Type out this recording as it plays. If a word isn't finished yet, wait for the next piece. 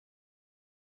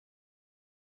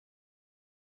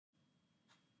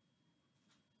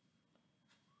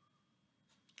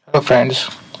Hello friends,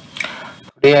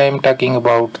 today I am talking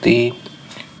about the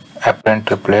apparent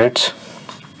triplets,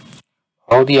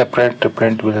 how the apparent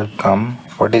triplet will come,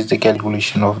 what is the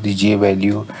calculation of the J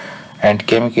value and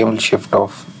chemical shift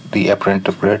of the apparent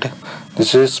triplet.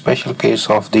 This is a special case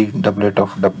of the doublet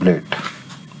of doublet.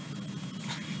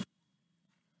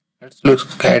 Let's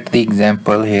look at the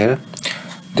example here.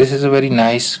 This is a very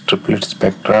nice triplet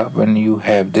spectra when you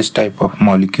have this type of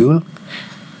molecule.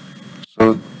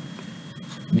 So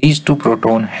these two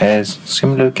proton has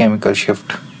similar chemical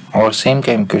shift or same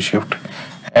chemical shift,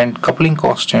 and coupling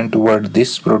constant toward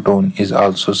this proton is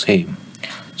also same.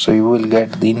 So you will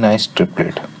get the nice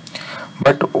triplet.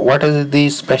 But what is the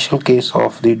special case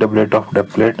of the doublet of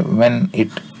doublet when it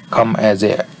come as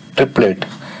a triplet,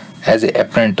 as a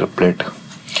apparent triplet?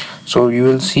 So you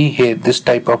will see here this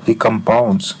type of the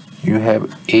compounds. You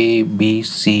have A, B,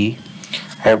 C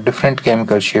have different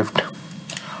chemical shift.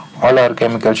 All our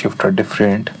chemical shift are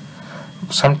different.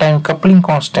 Sometimes coupling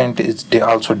constant is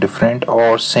also different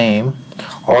or same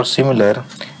or similar.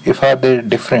 If are they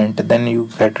different, then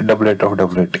you get a doublet of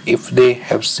doublet. If they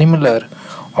have similar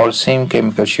or same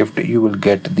chemical shift, you will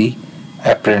get the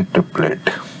apparent triplet.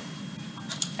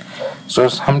 So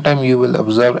sometimes you will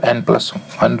observe n plus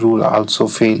 1 rule also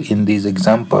fail in these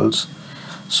examples.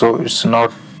 So it's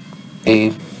not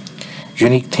a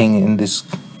unique thing in this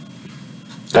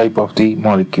type of the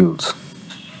molecules.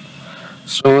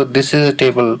 So this is a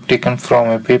table taken from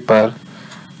a paper.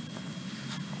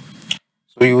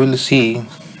 So you will see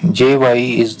Jy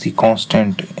is the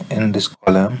constant in this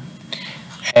column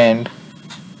and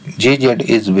Jz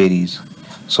is varies.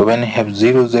 So when you have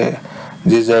 0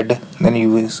 Jz, then you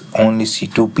will only see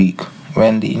 2 peak.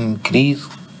 When the increase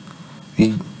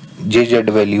the Jz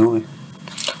value,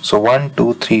 so 1,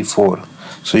 2, 3, 4.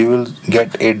 So you will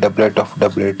get a doublet of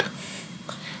doublet.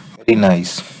 Very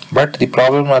nice. But the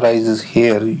problem arises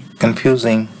here,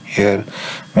 confusing here,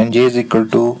 when J is equal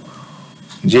to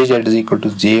Jz is equal to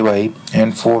Jy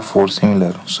and 4 4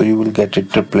 similar. So you will get a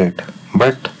triplet.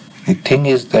 But the thing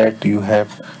is that you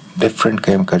have different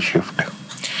chemical shift.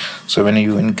 So when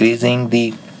you increasing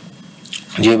the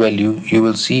J value, you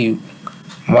will see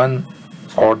 1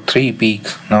 or 3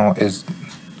 peaks now is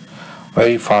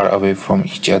very far away from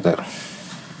each other.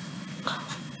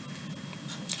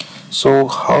 So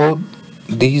how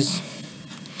these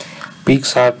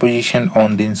peaks are positioned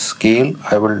on the scale,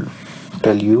 I will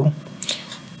tell you.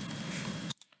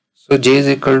 So J is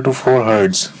equal to 4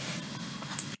 Hertz.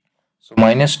 So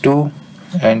minus 2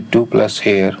 and 2 plus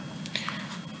here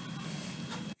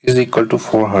is equal to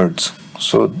 4 Hertz.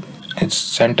 So its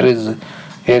center is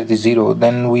here the 0.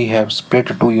 Then we have split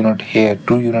 2 unit here,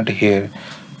 2 unit here.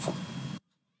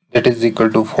 That is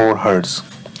equal to 4 Hertz.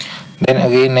 Then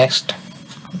again next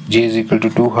J is equal to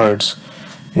 2 Hertz.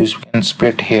 You can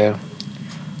split here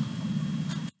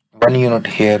 1 unit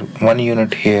here, 1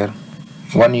 unit here,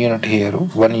 1 unit here,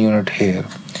 1 unit here.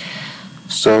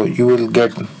 So you will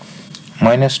get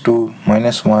minus 2,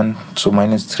 minus 1, so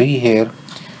minus 3 here,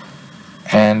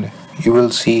 and you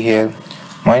will see here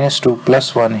minus 2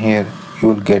 plus 1 here, you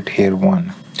will get here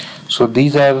 1. So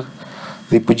these are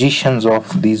the positions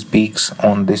of these peaks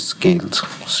on this scales.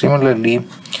 Similarly,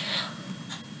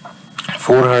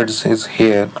 4 Hertz is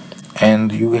here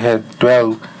and you have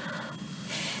 12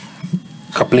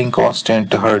 coupling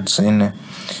constant Hertz in.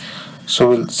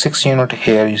 So 6 unit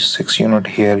here, 6 unit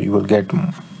here, you will get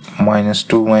minus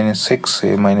 2 minus 6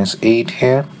 minus 8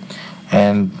 here,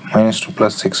 and minus 2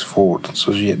 plus 6 4.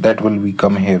 So that will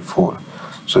become here 4.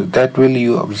 So that will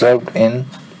you observed in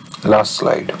last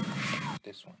slide.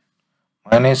 This one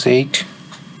minus 8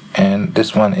 and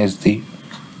this one is the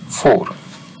 4.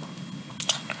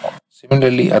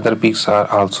 Similarly, other peaks are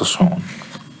also shown.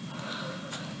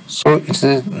 So it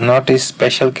is not a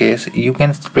special case. You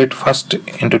can split first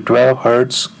into 12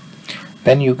 Hertz,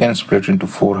 then you can split into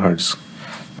 4 Hertz.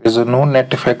 There is no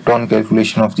net effect on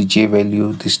calculation of the J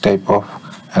value, this type of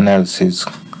analysis,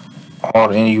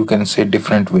 or you can say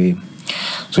different way.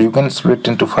 So you can split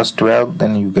into first 12,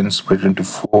 then you can split into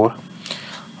 4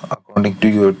 according to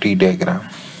your T diagram.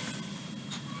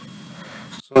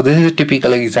 So this is a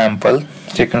typical example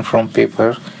taken from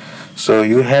paper. So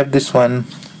you have this one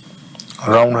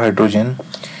round hydrogen.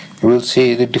 You will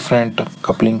see the different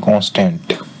coupling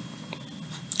constant.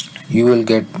 You will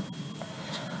get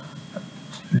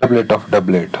doublet of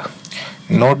doublet.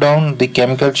 Note down the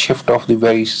chemical shift of the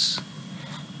very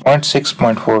 0.6,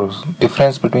 0.4.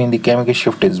 Difference between the chemical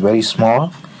shift is very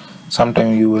small.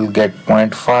 Sometimes you will get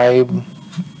 0.5,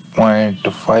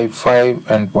 0.55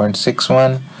 and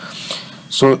 0.61.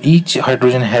 So each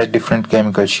hydrogen has different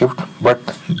chemical shift, but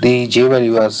the J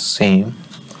value is same.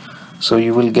 So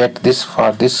you will get this,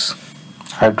 for this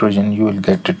hydrogen you will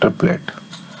get a triplet.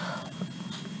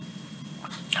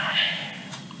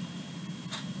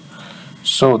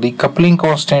 So the coupling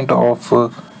constant of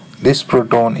this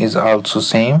proton is also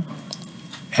same,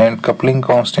 and coupling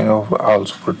constant of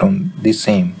also proton the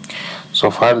same. So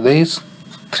for this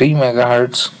 3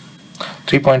 megahertz,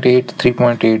 3.8,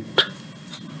 3.8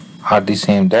 are the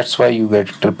same. That's why you get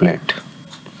triplet.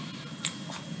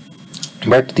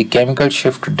 But the chemical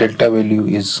shift delta value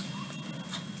is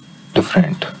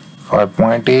different for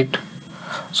 0.8,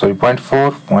 sorry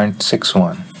 0.4,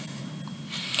 0.61.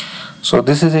 So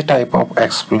this is a type of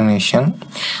explanation.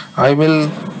 I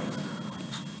will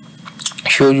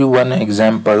show you one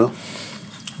example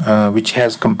which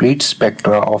has complete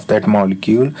spectra of that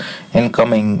molecule. In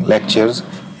coming lectures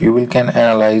you will can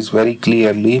analyze very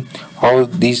clearly how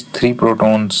these 3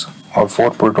 protons or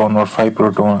 4 proton or 5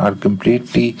 proton are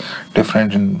completely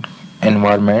different in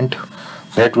environment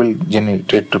that will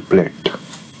generate a triplet.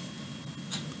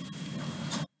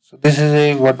 So this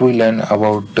is what we learn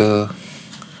about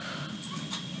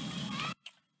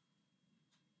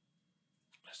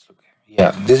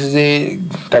this is a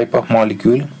type of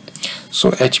molecule.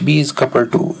 So HB is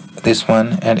coupled to this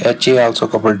one and HA also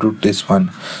coupled to this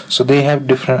one. So they have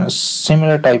different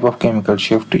similar type of chemical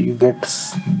shift. You get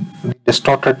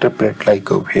distorted triplet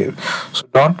like over here. So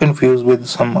don't confuse with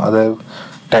some other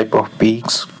type of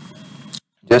peaks.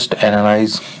 Just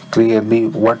analyze clearly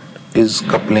what is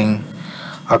coupling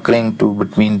occurring to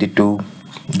between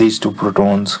these two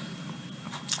protons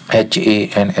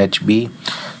HA and HB.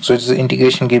 So its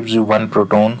integration gives you 1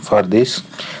 proton for this.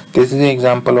 This is an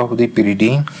example of the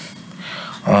pyridine,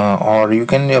 or you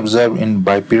can observe in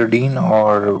bipyridine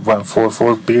or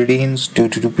 1,4,4 pyridines,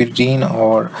 2,2 pyridine,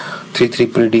 or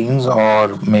 3,3 pyridines,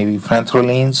 or maybe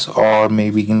phenolphthaleins, or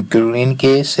maybe in chlorine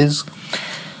cases.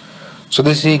 So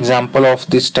this is an example of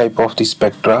this type of the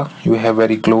spectra. You have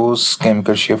very close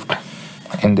chemical shift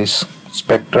in this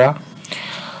spectra.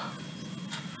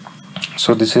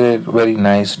 So this is a very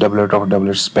nice doublet of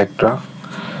doublet spectra.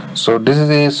 So this is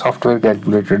a software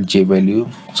calculated J value.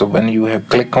 So when you have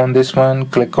click on this one,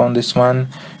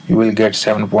 you will get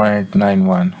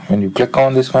 7.91. When you click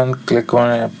on this one, click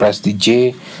on it, press the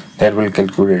J, that will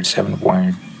calculate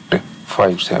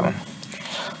 7.57.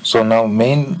 So now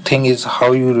main thing is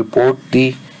how you report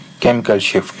the chemical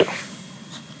shift.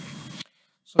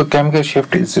 So chemical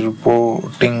shift is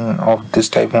reporting of this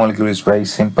type molecule is very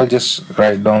simple. Just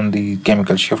write down the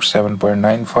chemical shift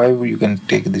 7.95. You can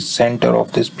take the center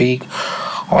of this peak,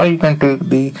 or you can take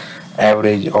the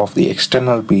average of the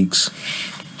external peaks.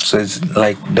 So it's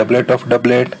like doublet of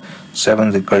doublet. 7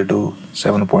 is equal to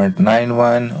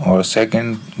 7.91, or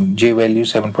second J value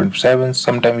 7.7.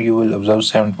 Sometimes you will observe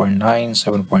 7.9,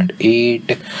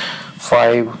 7.8,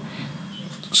 5.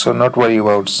 So not worry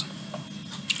about.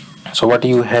 So what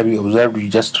you have you observed, you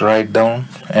just write down,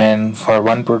 and for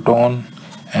 1 proton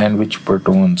and which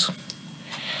protons,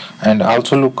 and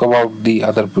also look about the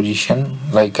other position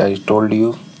like I told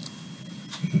you,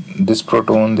 this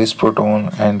proton,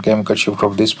 and chemical shift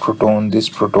of this proton.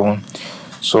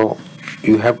 So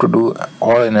you have to do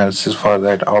all analysis for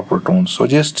that all protons. So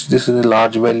just this is a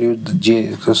large value, the J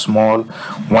is a small,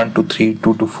 1 to 3,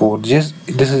 2 to 4. Just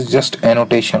this is just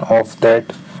annotation of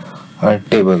that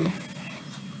table,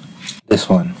 this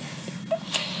one.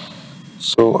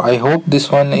 So I hope this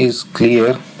one is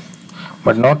clear,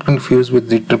 but not confused with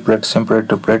the triplet, simple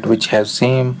triplet, which has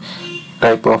same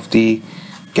type of the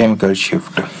chemical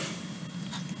shift.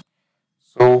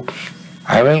 So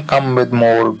I will come with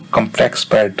more complex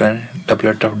pattern,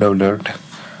 doublet of doublet,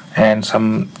 and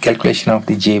some calculation of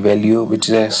the J value, which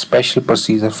is a special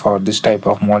procedure for this type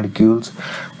of molecules.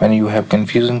 When you have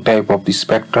confusing type of the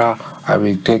spectra, I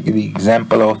will take the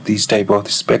example of this type of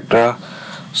the spectra.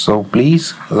 So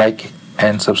please like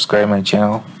and subscribe my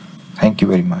channel. Thank you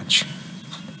very much.